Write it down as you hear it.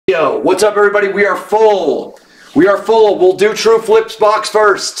Yo, what's up everybody? We are full. We are full. We'll do True Flip's box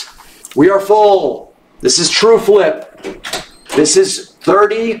first. We are full. This is True Flip. This is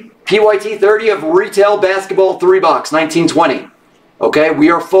 30, PYT 30 of retail basketball 3-box, 1920. Okay, we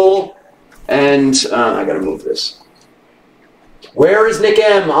are full. And I gotta move this. Where is Nick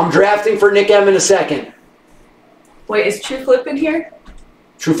M? I'm drafting for Nick M in a second. Wait, is True Flip in here?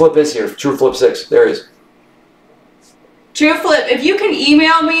 True Flip is here. True Flip 6. There it is. True Flip, if you can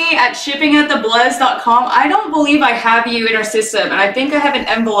email me at shipping@theblez.com, I don't believe I have you in our system, and I think I have an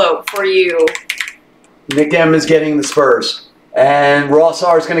envelope for you. Nick M is getting the Spurs, and Ross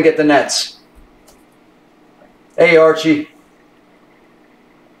R is going to get the Nets. Hey, Archie.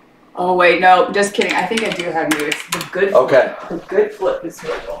 Oh, wait, no, just kidding. I think I do have you. It's the good flip. Okay. The good flip is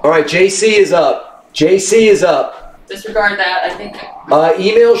here. All right, JC is up. JC is up. Disregard that, I think.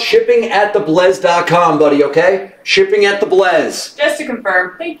 Email shipping@theblez.com, buddy, okay? Shipping@theblez. Just to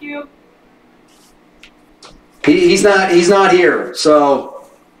confirm. Thank you. He's not here, so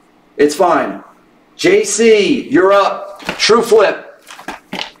it's fine. JC, you're up. True Flip.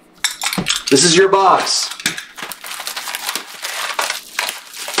 This is your box.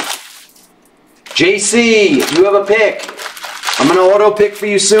 JC, you have a pick. I'm going to auto pick for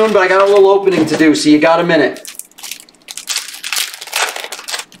you soon, but I got a little opening to do, so you got a minute.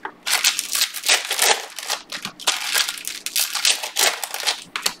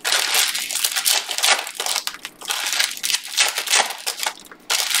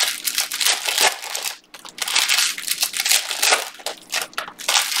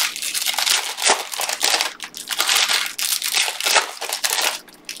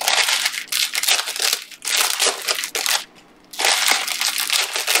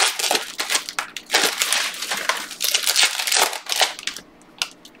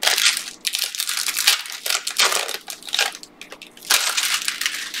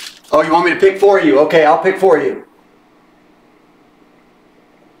 Oh, you want me to pick for you? Okay, I'll pick for you.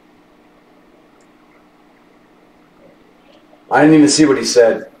 I didn't even see what he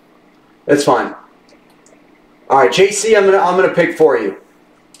said. That's fine. All right, JC, I'm gonna pick for you.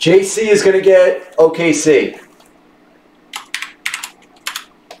 JC is gonna get OKC.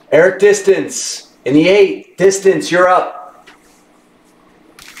 Eric Distance in the 8. Distance, you're up.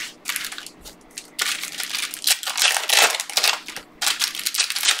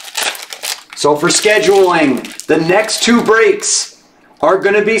 So for scheduling, the next 2 breaks are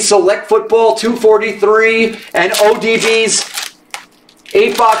going to be Select Football 243 and ODB's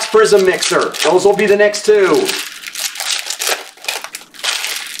 8-box Prizm Mixer. Those will be the next 2.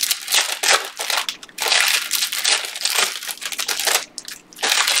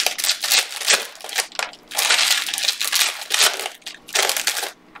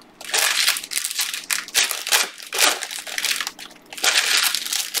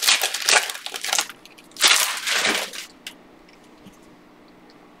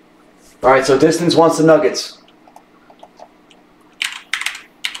 All right, so Distance wants the Nuggets.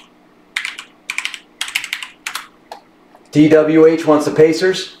 DWH wants the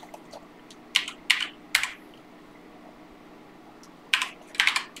Pacers.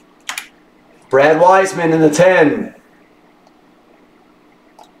 Brad Wiseman in the 10.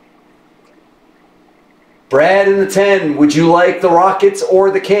 Brad in the 10, would you like the Rockets or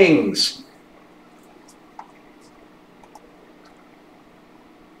the Kings?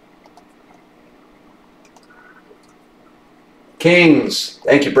 Kings.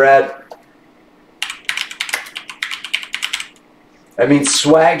 Thank you, Brad. That means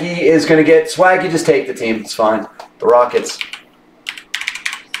Swaggy is going to get... Swaggy, just take the team. It's fine. The Rockets.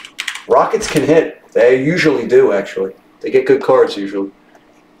 Rockets can hit. They usually do, actually. They get good cards, usually.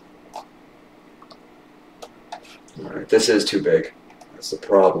 Alright, this is too big. That's the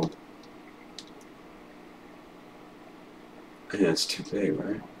problem. Yeah, it's too big,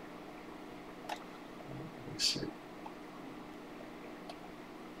 right? Let's see.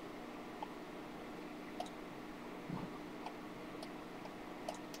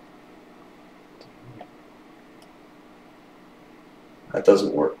 That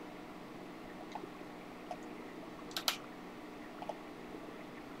doesn't work.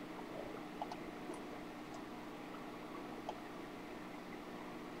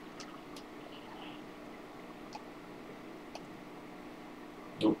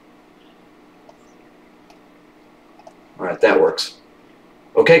 Nope. All right, that works.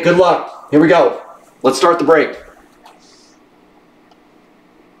 Okay, good luck. Here we go. Let's start the break.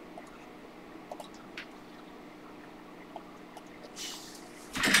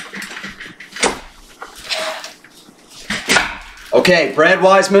 Okay, Brad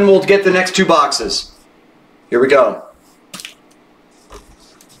Wiseman will get the next 2 boxes. Here we go.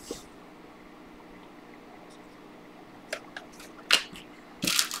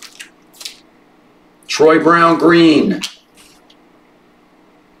 Troy Brown green.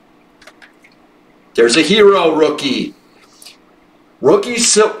 There's a hero rookie. Rookie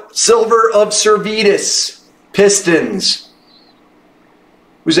silver of Servetus. Pistons.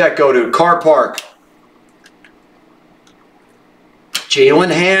 Who's that go to? Car Park.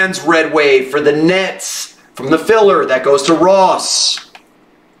 Jalen Hands red wave for the Nets. From the filler, that goes to Ross.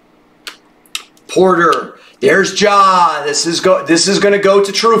 Porter. There's Ja. This is going to go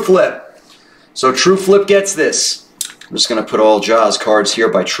to True Flip. So True Flip gets this. I'm just going to put all Ja's cards here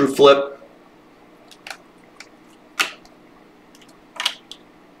by True Flip.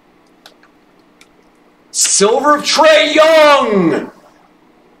 Silver of Trae Young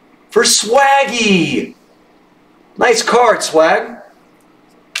for Swaggy. Nice card, Swag.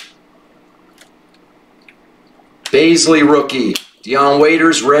 Baisley rookie. Dion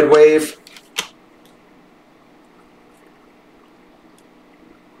Waiters, red wave.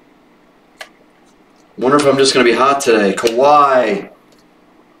 Wonder if I'm just going to be hot today. Kawhi.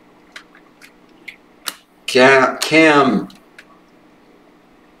 Cam.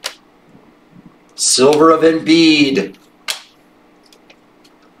 Silver of Embiid.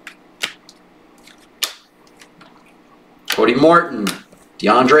 Cody Martin.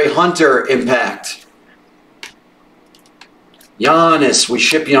 DeAndre Hunter, impact. Giannis, we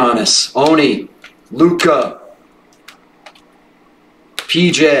ship Giannis. Oni. Luka.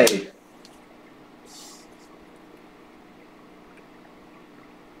 PJ.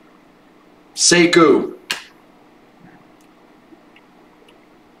 Sekou.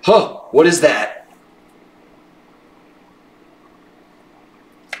 Huh, what is that?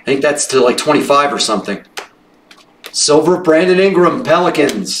 I think that's to like 25 or something. Silver Brandon Ingram,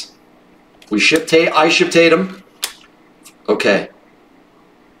 Pelicans. We ship I ship Tatum. Okay.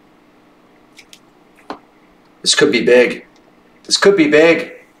 This could be big. This could be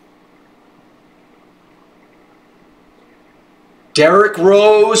big. Derrick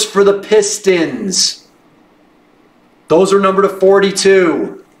Rose for the Pistons. Those are numbered to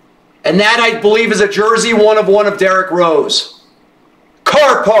 42. And that, I believe, is a jersey 1 of 1 of Derrick Rose.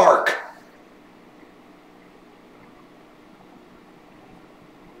 Car Park.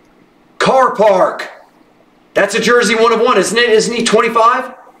 Car Park. That's a jersey 1 of 1, isn't it? Isn't he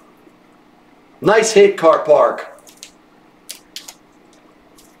 25? Nice hit, Car Park.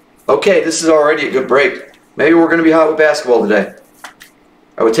 Okay, this is already a good break. Maybe we're going to be hot with basketball today.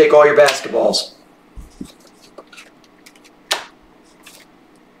 I would take all your basketballs.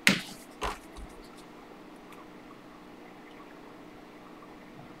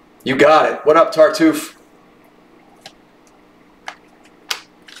 You got it. What up, Tartuffe?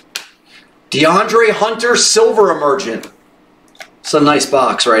 DeAndre Hunter, Silver Emergent. It's a nice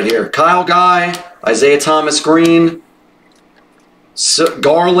box right here. Kyle Guy, Isaiah Thomas Green,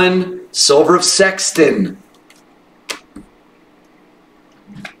 Garland, Silver of Sexton.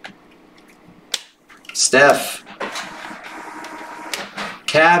 Steph.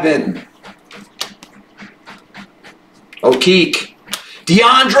 Cabin. O'Keefe.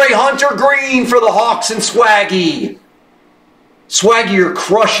 DeAndre Hunter Green for the Hawks and Swaggy. Swaggy, you're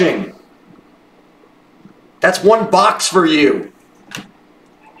crushing. That's 1 box for you.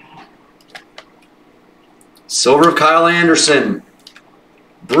 Silver of Kyle Anderson.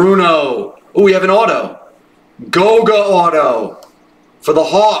 Bruno. Oh, we have an auto. Goga auto for the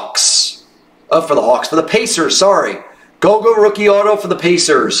Hawks. For the Pacers, sorry. Goga rookie auto for the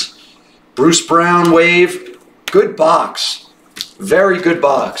Pacers. Bruce Brown wave. Good box. Very good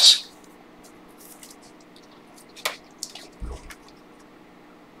box.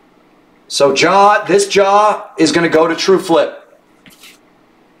 So this Ja is going to go to True Flip.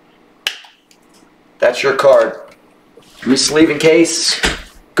 That's your card. Give me sleeve in case.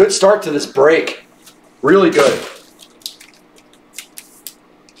 Good start to this break. Really good.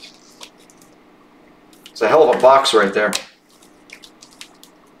 It's a hell of a box right there.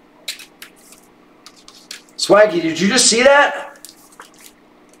 Swaggy, did you just see that?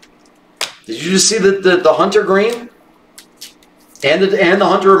 Did you just see the Hunter Green? And the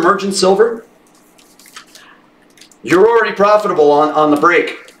Hunter Emergent Silver? You're already profitable on the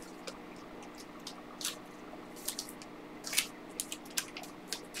break.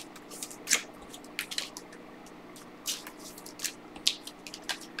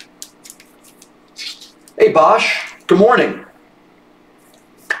 Hey Bosch, good morning.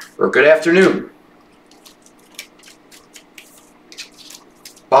 Or good afternoon.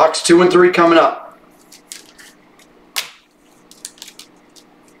 Box 2 and 3 coming up.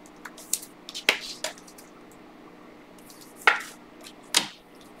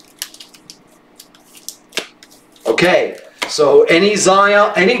 Okay, so any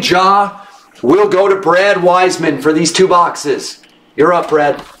Zion, any Ja, will go to Brad Wiseman for these 2 boxes. You're up,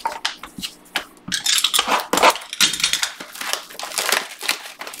 Brad.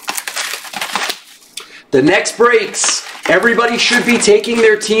 The next breaks, everybody should be taking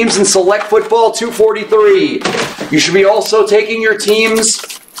their teams in Select Football 243. You should be also taking your teams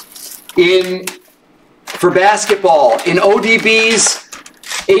for basketball in ODB's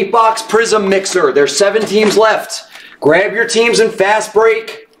 8-box Prizm Mixer. There's 7 teams left. Grab your teams in Fast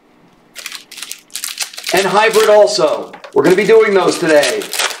Break and Hybrid also. We're going to be doing those today.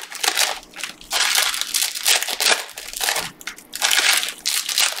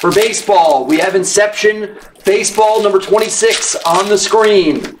 For baseball, we have Inception Baseball number 26 on the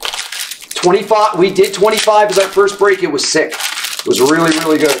screen. 25. We did 25 as our first break. It was sick. It was really,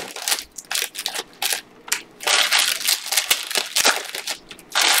 really good.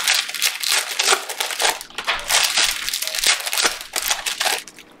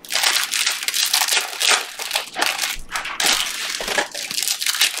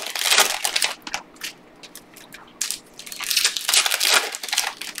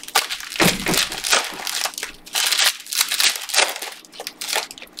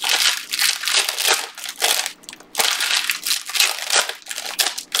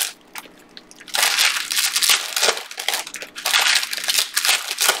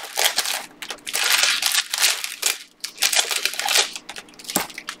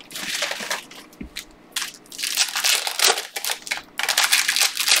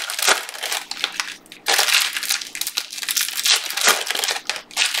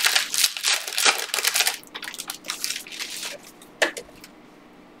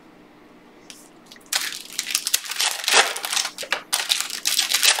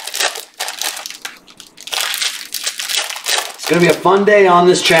 It's going to be a fun day on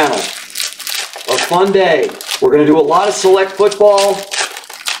this channel. A fun day. We're going to do a lot of Select Football.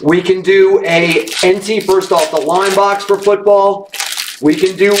 We can do a NT first off the line box for football. We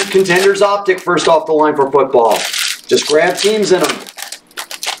can do Contenders Optic first off the line for football. Just grab teams in them.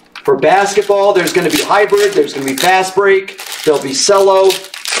 For basketball, there's going to be Hybrid. There's going to be Fast Break. There'll be Cello.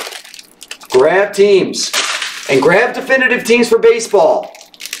 Grab teams. And grab definitive teams for baseball.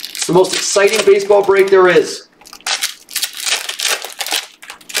 It's the most exciting baseball break there is.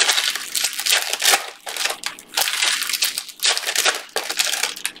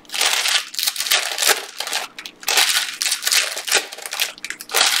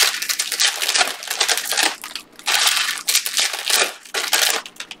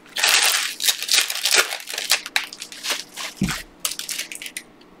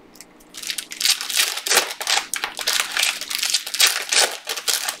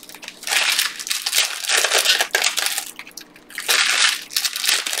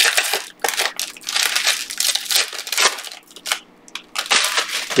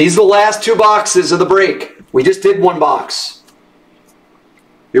 These are the last 2 boxes of the break. We just did 1 box.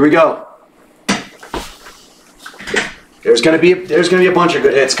 Here we go. There's gonna be a bunch of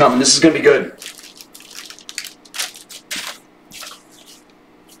good hits coming. This is gonna be good.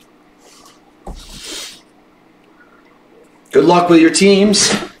 Good luck with your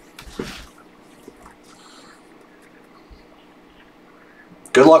teams.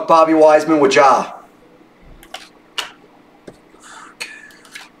 Good luck, Bobby Wiseman with Ja.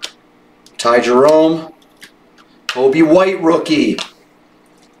 Ty Jerome, Kobe White rookie,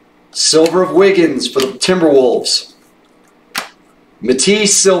 silver of Wiggins for the Timberwolves,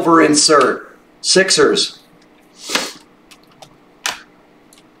 Matisse silver insert, Sixers,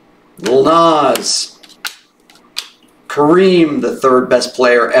 Lil Nas, Kareem, the 3rd best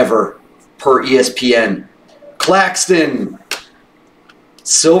player ever per ESPN, Claxton,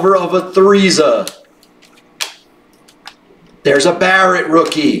 silver of a Threesa, there's a Barrett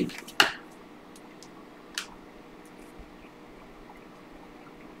rookie,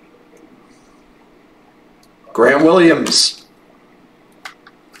 Grant Williams,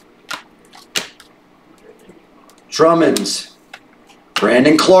 Drummond,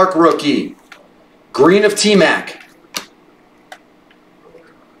 Brandon Clark rookie, green of T-Mac,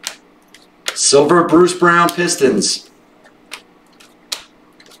 silver Bruce Brown Pistons,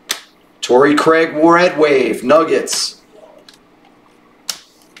 Torrey Craig Red Wave Nuggets,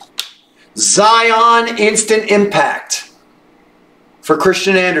 Zion Instant Impact for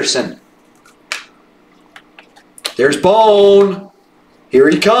Christian Anderson. There's Bone. Here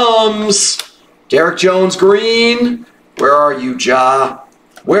he comes. Derek Jones green. Where are you, Ja?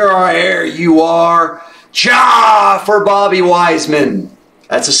 There you are. Ja for Bobby Wiseman.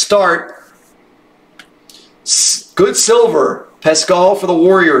 That's a start. Good silver. Pascal for the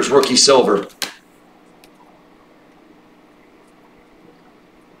Warriors, rookie silver.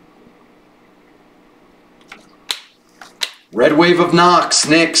 Red Wave of Knox,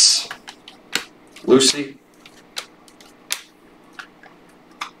 Knicks. Lucy.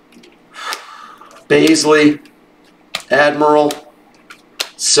 Baisley. Admiral.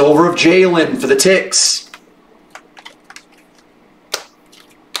 Silver of Jalen for the Ticks.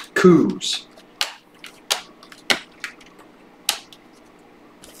 Coos.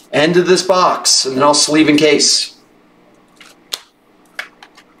 End of this box, and then I'll sleeve in case.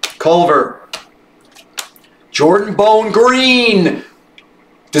 Culver. Jordan Bone Green.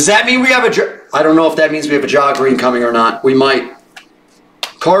 Does that mean we have a... I don't know if that means we have a Ja Green coming or not. We might.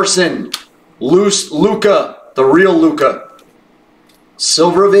 Carson. Luca. The real Luca.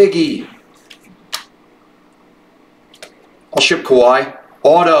 Silver of Iggy. I'll ship Kawhi.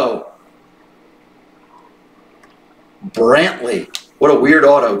 Auto. Brantley. What a weird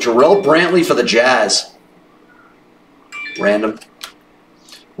auto. Jarrell Brantley for the Jazz. Random.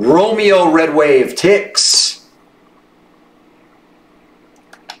 Romeo Red Wave. Ticks.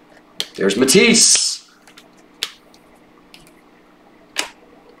 There's Matisse.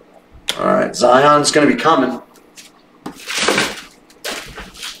 All right, Zion's going to be coming.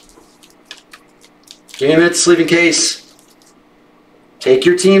 Game it, sleeping case. Take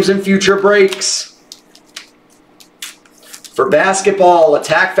your teams in future breaks. For basketball,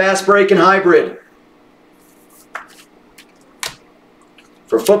 attack, fast break, and hybrid.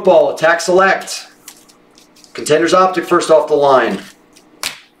 For football, attack, select. Contenders Optic first off the line.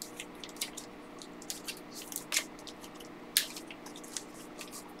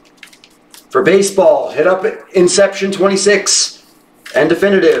 For baseball, hit up Inception 26 and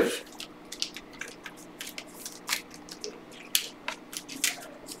Definitive.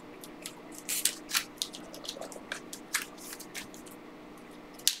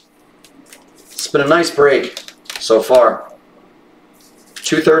 It's been a nice break so far.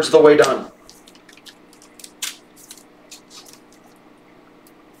 2/3 of the way done.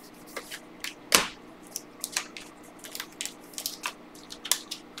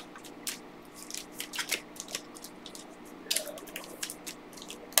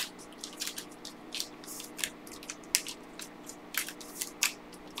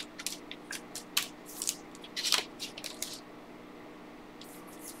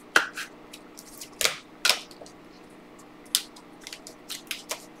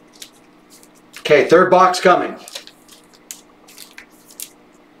 Okay, third box coming.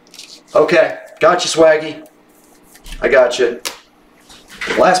 Okay, gotcha, Swaggy. I gotcha.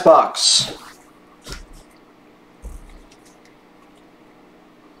 Last box.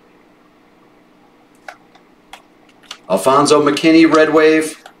 Alfonso McKinney, Red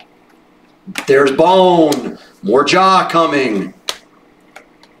Wave. There's Bone. More Ja coming.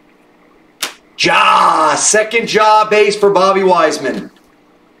 Ja, second Ja base for Bobby Wiseman.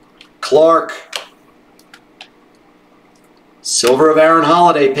 Clark. Silver of Aaron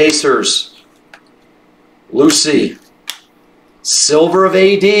Holiday, Pacers. Lucy. Silver of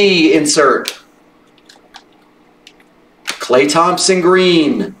AD, insert. Klay Thompson,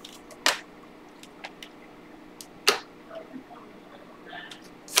 green.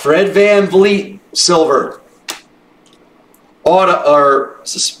 Fred Van Vliet, silver. Auto, or,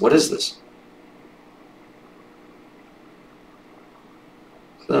 is this, what is this?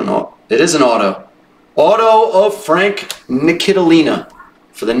 I don't know. It is an auto. Auto of Frank Nikitalina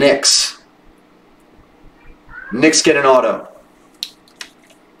for the Knicks. Knicks get an auto.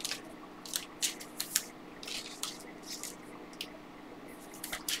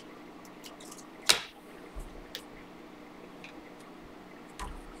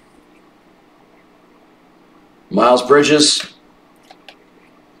 Miles Bridges.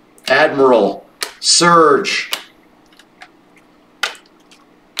 Admiral. Surge.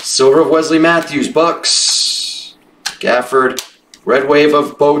 Silver of Wesley Matthews, Bucks. Gafford. Red Wave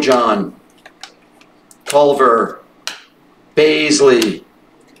of Bojan. Culver. Baisley.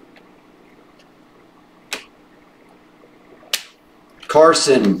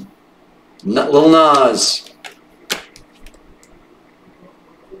 Carson. Lil Nas.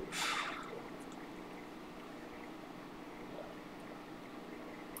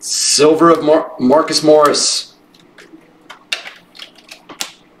 Silver of Marcus Morris.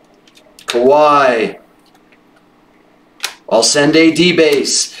 Kawhi. I'll send AD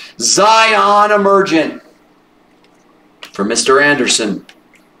base. Zion emergent for Mr. Anderson.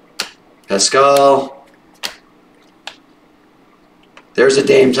 Pascal. There's a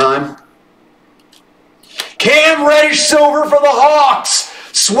Dame time. Cam Reddish silver for the Hawks.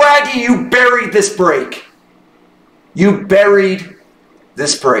 Swaggy, you buried this break. You buried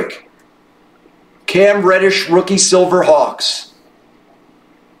this break. Cam Reddish rookie silver Hawks.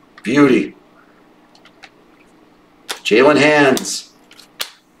 Beauty. Jalen Hands.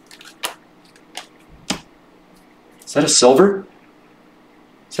 Is that a silver?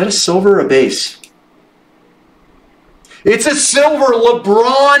 Is that a silver or a base? It's a silver.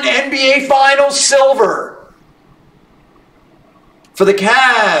 LeBron NBA Finals silver. For the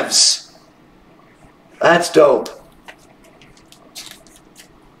Cavs. That's dope.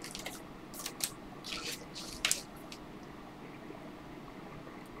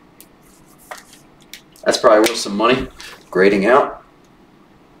 That's probably worth some money. Grading out.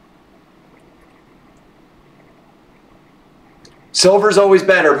 Silver's always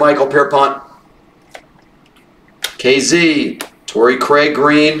better, Michael Pierpont. KZ. Torrey Craig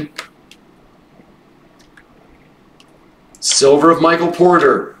green. Silver of Michael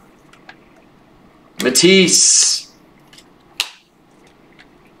Porter. Matisse.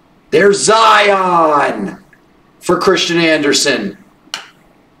 There's Zion for Christian Anderson.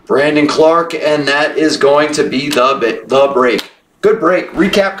 Brandon Clark, and that is going to be the break. Good break.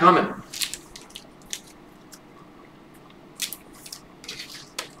 Recap coming.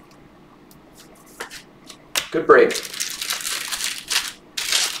 Good break.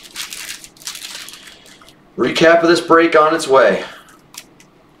 Recap of this break on its way.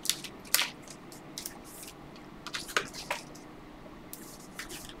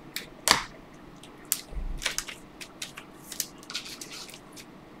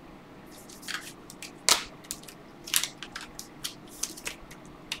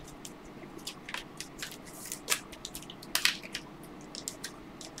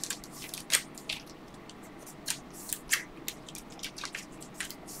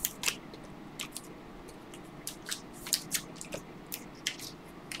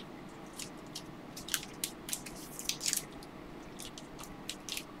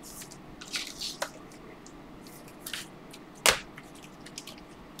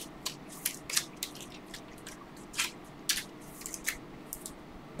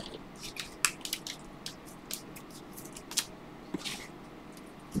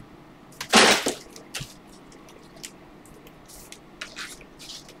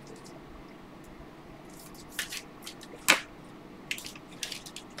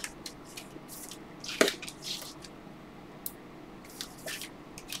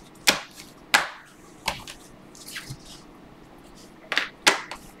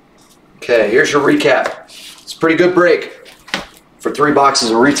 Okay, here's your recap. It's a pretty good break for 3 boxes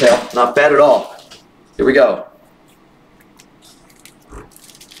of retail. Not bad at all. Here we go.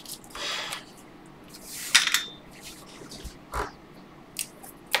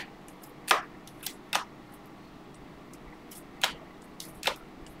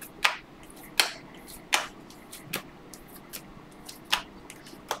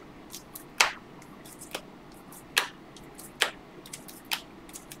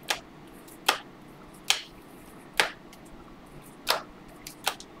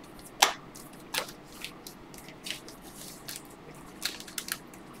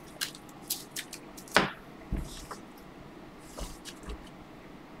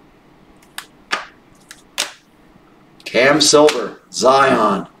 Cam silver,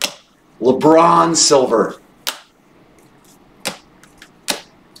 Zion, LeBron silver.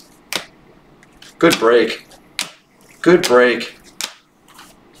 Good break. Good break.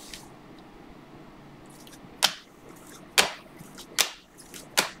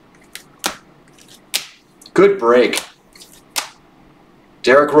 Good break.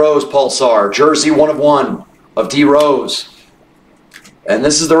 Derrick Rose Pulsar, jersey 1 of 1 of D Rose. And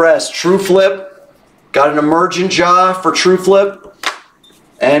this is the rest. True Flip. Got an emergent jaw for True Flip.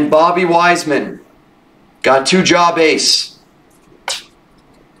 And Bobby Wiseman. Got 2 jaw base.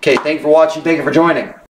 Okay, thank you for watching. Thank you for joining.